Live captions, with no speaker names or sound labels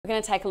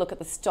going to take a look at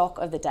the stock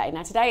of the day.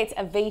 Now today it's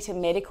Avita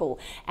Medical,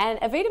 and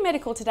Avita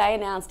Medical today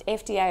announced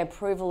FDA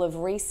approval of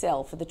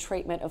RECELL for the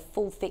treatment of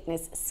full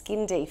thickness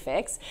skin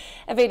defects.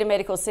 Avita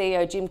Medical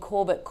CEO Jim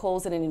Corbett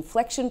calls it an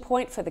inflection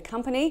point for the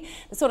company.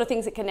 The sort of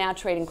things it can now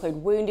treat include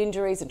wound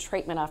injuries and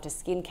treatment after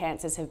skin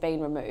cancers have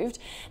been removed.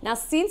 Now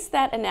since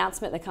that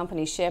announcement, the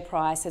company's share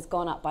price has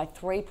gone up by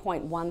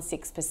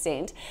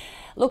 3.16%.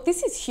 Look,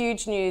 this is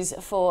huge news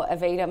for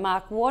Avita.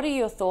 Mark, what are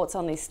your thoughts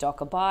on this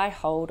stock? A buy,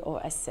 hold or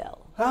a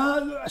sell?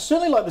 I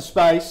certainly like the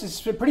space. It's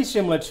pretty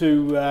similar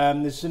to,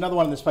 there's another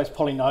one in the space,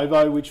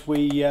 Polynovo, which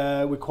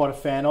we're quite a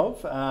fan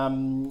of.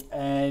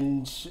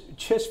 And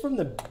just from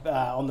the,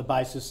 on the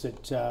basis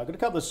that I've got a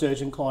couple of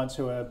surgeon clients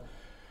who are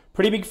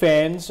pretty big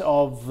fans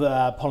of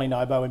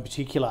Polynovo in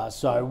particular.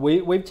 So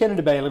we've tended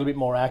to be a little bit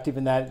more active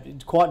in that.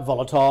 It's quite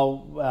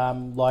volatile,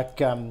 like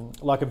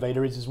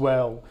Avita is as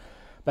well.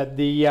 But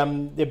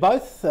they're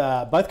both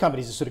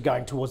companies are sort of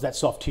going towards that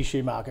soft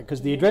tissue market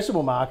because the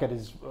addressable market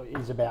is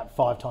about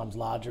 5 times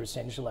larger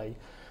essentially.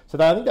 So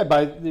I think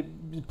they're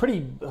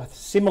pretty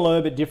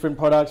similar but different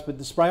products. But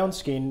the spray on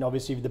skin,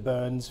 obviously the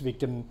burns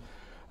victim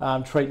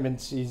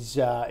treatments is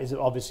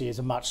obviously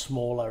a much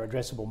smaller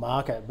addressable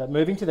market. But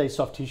moving to these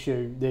soft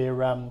tissue,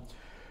 they're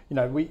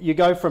you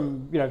go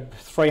from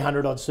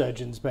 300 odd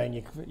surgeons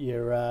being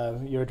your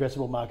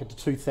addressable market to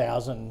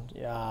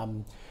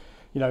 2,000.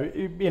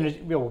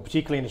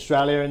 Particularly in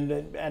Australia,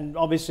 and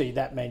obviously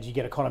that means you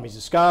get economies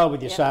of scale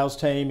with your sales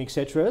team,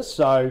 etc.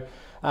 So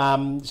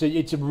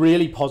it's a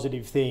really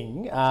positive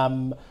thing.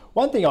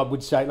 One thing I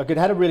would say, it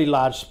had a really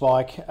large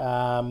spike,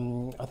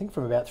 I think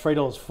from about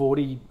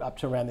 $3.40 up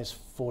to around this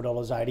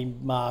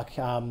 $4.80 mark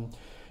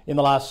in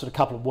the last sort of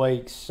couple of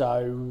weeks.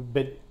 So,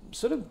 but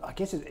sort of, I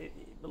guess,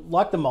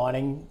 like the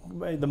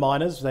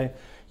miners,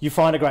 you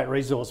find a great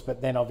resource,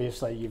 but then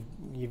obviously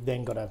you've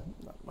then got to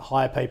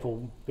hire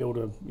people, build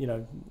a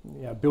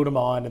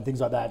mine and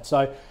things like that.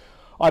 So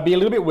I'd be a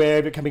little bit wary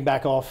of it coming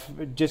back off,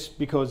 just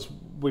because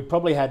we've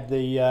probably had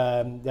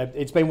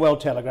it's been well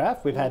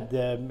telegraphed. We've had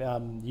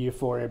the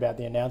euphoria about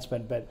the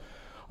announcement, but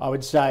I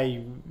would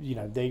say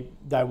they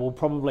will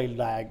probably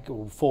lag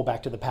or fall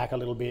back to the pack a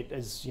little bit,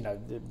 as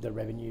the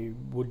revenue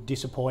would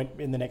disappoint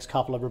in the next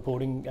couple of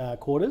reporting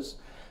quarters.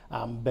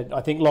 But I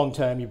think long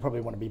term you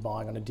probably want to be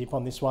buying on a dip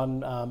on this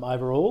one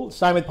overall.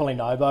 Same with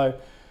Polynovo.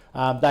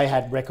 They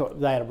had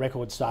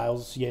record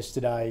sales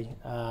yesterday,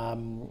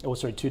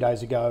 2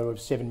 days ago,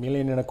 of 7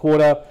 million in a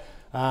quarter,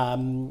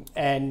 and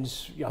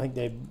I think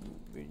they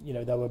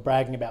were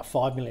bragging about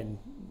 5 million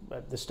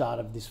at the start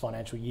of this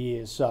financial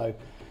year. So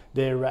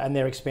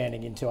they're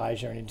expanding into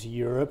Asia and into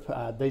Europe.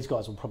 These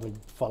guys will probably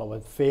follow a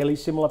fairly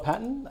similar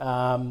pattern.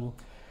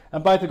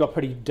 And both have got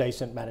pretty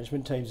decent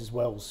management teams as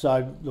well.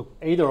 So look,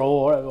 either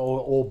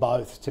or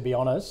both, to be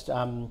honest.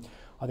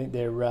 I think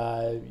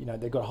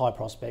they've got high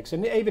prospects,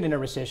 and even in a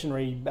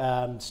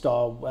recessionary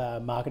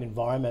style market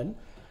environment,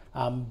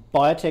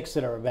 biotechs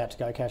that are about to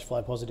go cash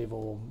flow positive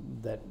or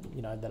that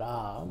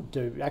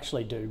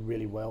actually do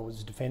really well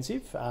as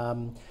defensive.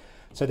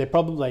 So they're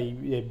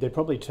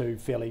probably two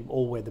fairly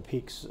all-weather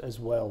picks as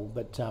well.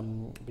 But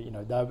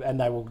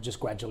they will just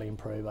gradually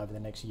improve over the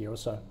next year or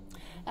so.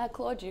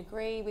 Claude, do you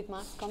agree with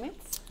Mark's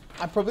comments?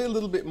 I'm probably a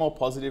little bit more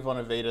positive on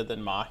Avita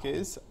than Mark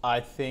is. I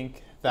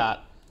think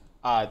that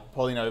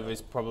Polynovo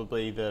is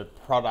probably the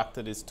product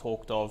that is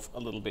talked of a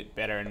little bit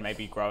better and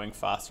maybe growing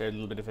faster, a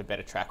little bit of a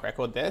better track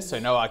record there. So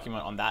no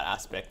argument on that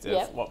aspect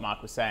of what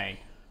Mark was saying.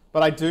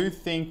 But I do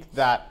think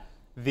that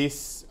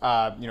this,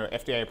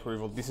 FDA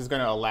approval, this is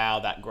going to allow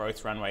that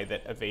growth runway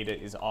that Avita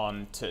is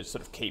on to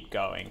sort of keep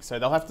going. So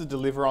they'll have to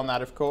deliver on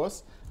that, of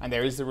course, and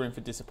there is the room for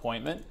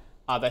disappointment.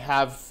 They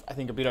have, I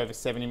think, a bit over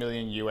 70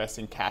 million US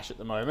in cash at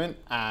the moment,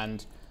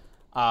 and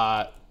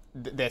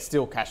they're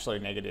still cash flow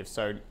negative.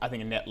 So I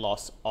think a net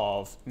loss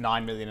of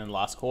 9 million in the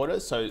last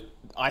quarter. So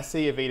I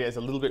see Avita as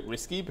a little bit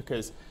risky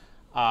because,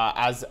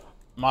 as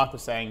Mark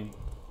was saying,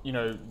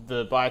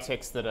 the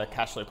biotechs that are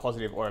cash flow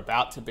positive or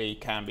about to be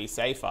can be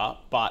safer,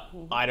 but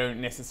I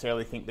don't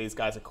necessarily think these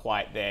guys are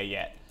quite there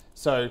yet.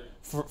 So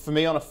for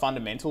me, on a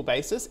fundamental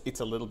basis,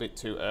 it's a little bit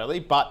too early.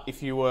 But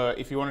if you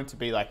wanted to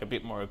be like a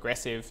bit more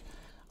aggressive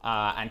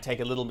and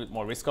take a little bit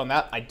more risk on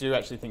that, I do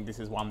actually think this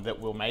is one that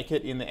will make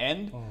it in the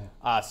end.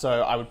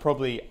 So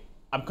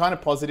I'm kind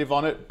of positive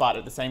on it, but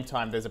at the same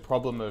time, there's a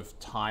problem of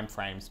time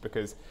frames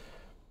because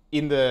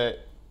at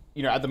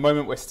the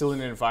moment, we're still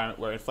in an environment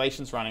where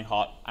inflation's running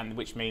hot, and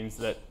which means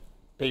that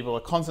people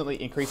are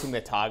constantly increasing their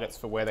targets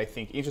for where they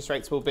think interest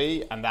rates will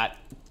be, and that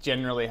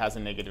generally has a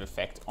negative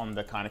effect on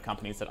the kind of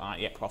companies that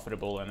aren't yet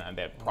profitable and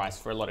they're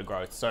priced for a lot of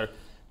growth. So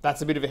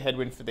that's a bit of a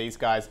headwind for these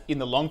guys. In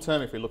the long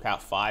term, if we look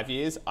out 5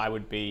 years, I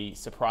would be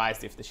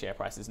surprised if the share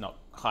price is not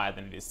higher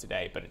than it is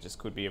today, but it just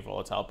could be a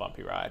volatile,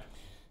 bumpy ride.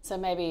 So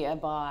maybe a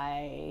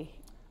buy?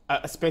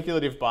 A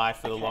speculative buy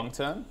for the long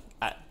term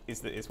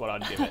is what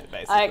I'd give it,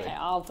 basically. Okay,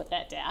 I'll put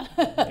that down.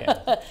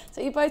 Yeah.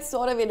 So you're both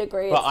sort of in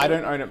agreement. But I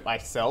don't own it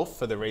myself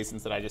for the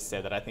reasons that I just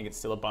said, that I think it's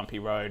still a bumpy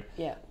road.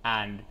 Yeah.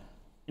 And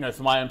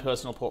for my own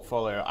personal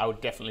portfolio, I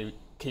would definitely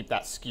keep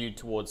that skewed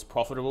towards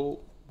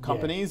profitable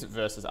companies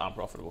versus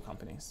unprofitable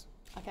companies.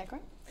 Okay,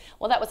 great.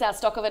 Well, that was our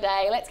stock of the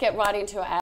day. Let's get right into our